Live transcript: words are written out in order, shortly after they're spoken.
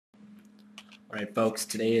Alright folks,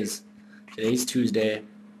 today's Tuesday.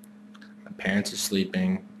 My parents are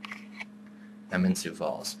sleeping. I'm in Sioux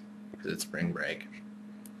Falls because it's spring break.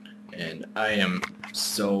 And I am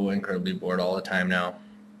so incredibly bored all the time now.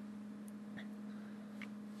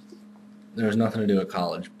 There's nothing to do at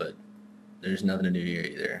college, but there's nothing to do here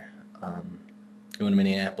either. Going to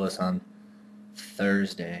Minneapolis on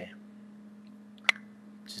Thursday.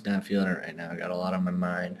 Just not feeling it right now. I got a lot on my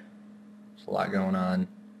mind. There's a lot going on.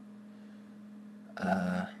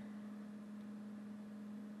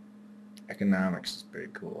 Economics is pretty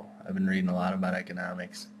cool. I've been reading a lot about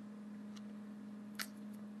economics,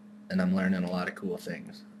 and I'm learning a lot of cool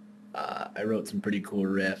things. I wrote some pretty cool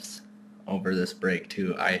riffs over this break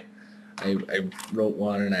too. I wrote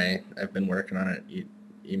one, and I've been working on it.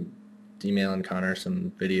 Emailing Connor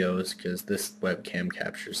some videos because this webcam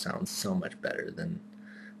capture sounds so much better than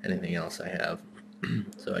anything else I have.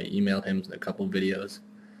 So I emailed him a couple videos,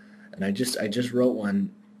 and I just wrote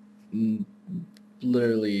one.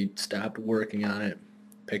 Literally stopped working on it,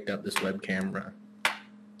 picked up this web camera,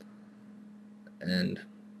 and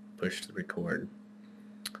pushed the record.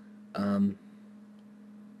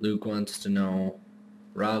 Luke wants to know,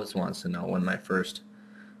 Robs wants to know when my first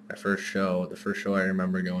show, the first show I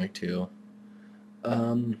remember going to,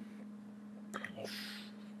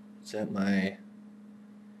 it's at my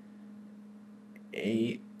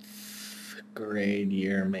 8th grade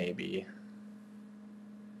year maybe.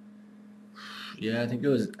 Yeah, I think it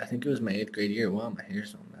was my 8th grade year. Wow, my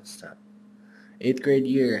hair's all messed up. 8th grade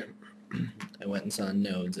year, I went and saw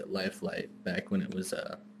Nodes at Lifelight back when it was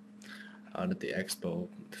out at the expo,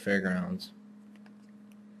 the fairgrounds.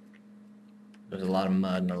 There was a lot of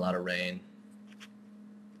mud and a lot of rain.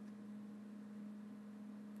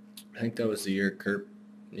 I think that was the year Kurt.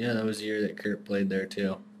 Yeah, that was the year that Kurt played there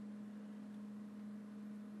too.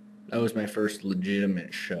 That was my first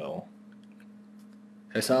legitimate show.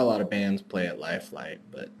 I saw a lot of bands play at Lifelight,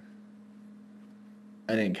 but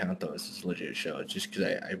I didn't count those as legit shows just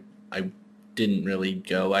because I didn't really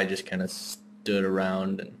go. I just kind of stood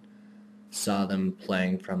around and saw them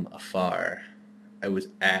playing from afar. I was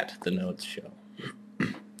at the Notes show.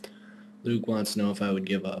 Luke wants to know if I would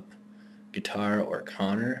give up guitar or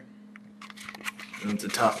Connor. It's a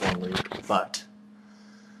tough one, Luke, but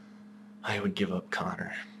I would give up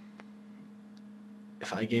Connor.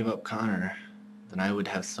 If I gave up Connor, then I would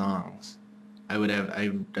have songs. I would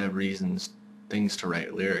have reasons, things to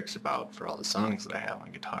write lyrics about for all the songs that I have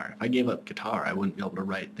on guitar. If I gave up guitar, I wouldn't be able to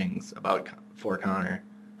write things for Connor.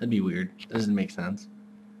 That'd be weird. That doesn't make sense.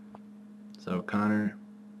 So Connor,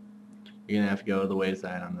 you're gonna have to go to the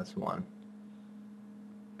wayside on this one.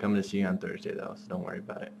 Coming to see you on Thursday though, so don't worry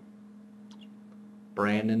about it.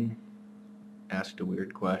 Brandon asked a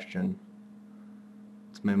weird question.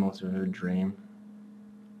 It's my most vivid dream.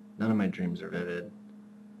 None of my dreams are vivid,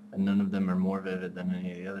 and none of them are more vivid than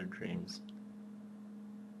any of the other dreams.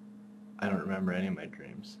 I don't remember any of my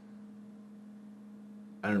dreams.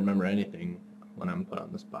 I don't remember anything when I'm put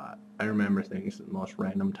on the spot. I remember things at the most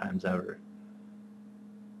random times ever.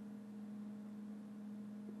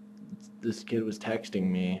 This kid was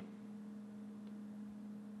texting me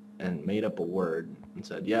and made up a word and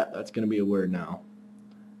said, yeah, that's going to be a word now.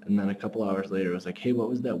 And then a couple hours later, it was like, hey, what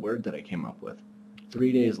was that word that I came up with?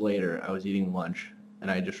 3 days later, I was eating lunch, and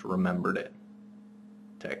I just remembered it.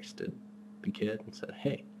 Texted the kid and said,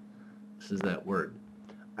 hey, this is that word.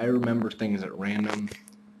 I remember things at random.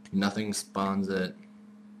 Nothing spawns it.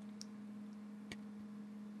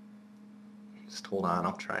 Just hold on,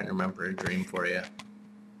 I'll try and remember a dream for you.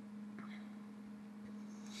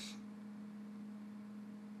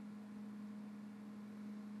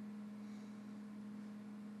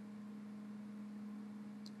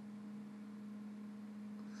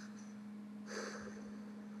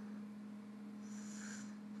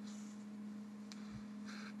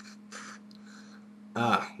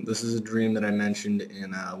 This is a dream that I mentioned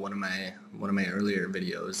in one of my earlier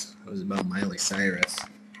videos. It was about Miley Cyrus,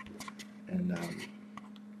 and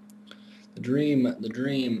the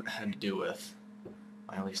dream had to do with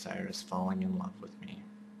Miley Cyrus falling in love with me.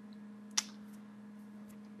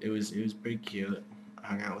 It was pretty cute. I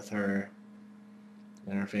hung out with her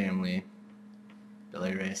and her family,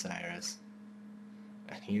 Billy Ray Cyrus,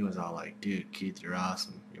 and he was all like, "Dude, Keith, you're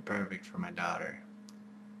awesome. You're perfect for my daughter."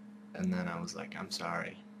 And then I was like, I'm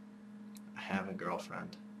sorry. I have a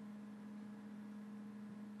girlfriend.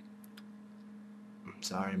 I'm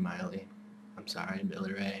sorry, Miley. I'm sorry,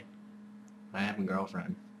 Billy Ray. I have a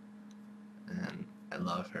girlfriend. And I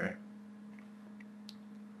love her.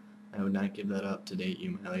 I would not give that up to date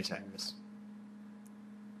you, Miley Cyrus.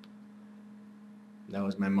 That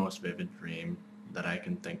was my most vivid dream that I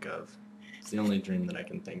can think of. It's the only dream that I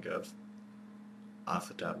can think of off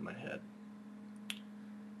the top of my head.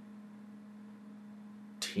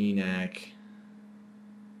 TNAC.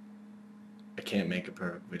 I can't make a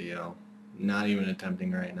perfect video. Not even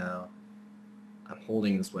attempting right now. I'm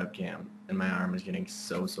holding this webcam and my arm is getting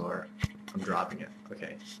so sore. I'm dropping it.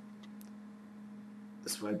 Okay.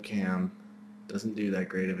 This webcam doesn't do that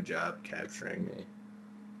great of a job capturing me.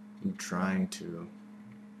 I'm trying to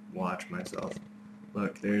watch myself.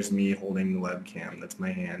 Look, there's me holding the webcam. That's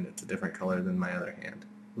my hand. It's a different color than my other hand.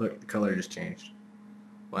 Look, the color just changed.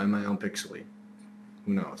 Why am I all pixely?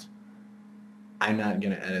 Who knows? I'm not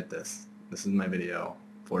gonna edit this. This is my video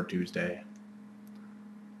for Tuesday.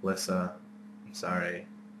 Lissa, I'm sorry.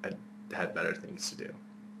 I had better things to do.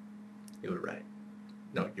 You were right.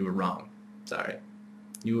 No, you were wrong. Sorry.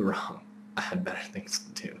 You were wrong. I had better things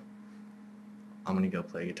to do. I'm gonna go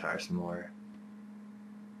play guitar some more.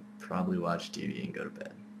 Probably watch TV and go to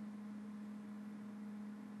bed.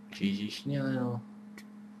 Gigi Schnell.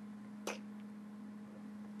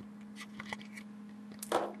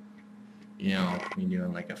 You know, me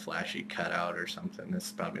doing like a flashy cutout or something, this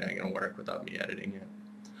is probably not gonna work without me editing it.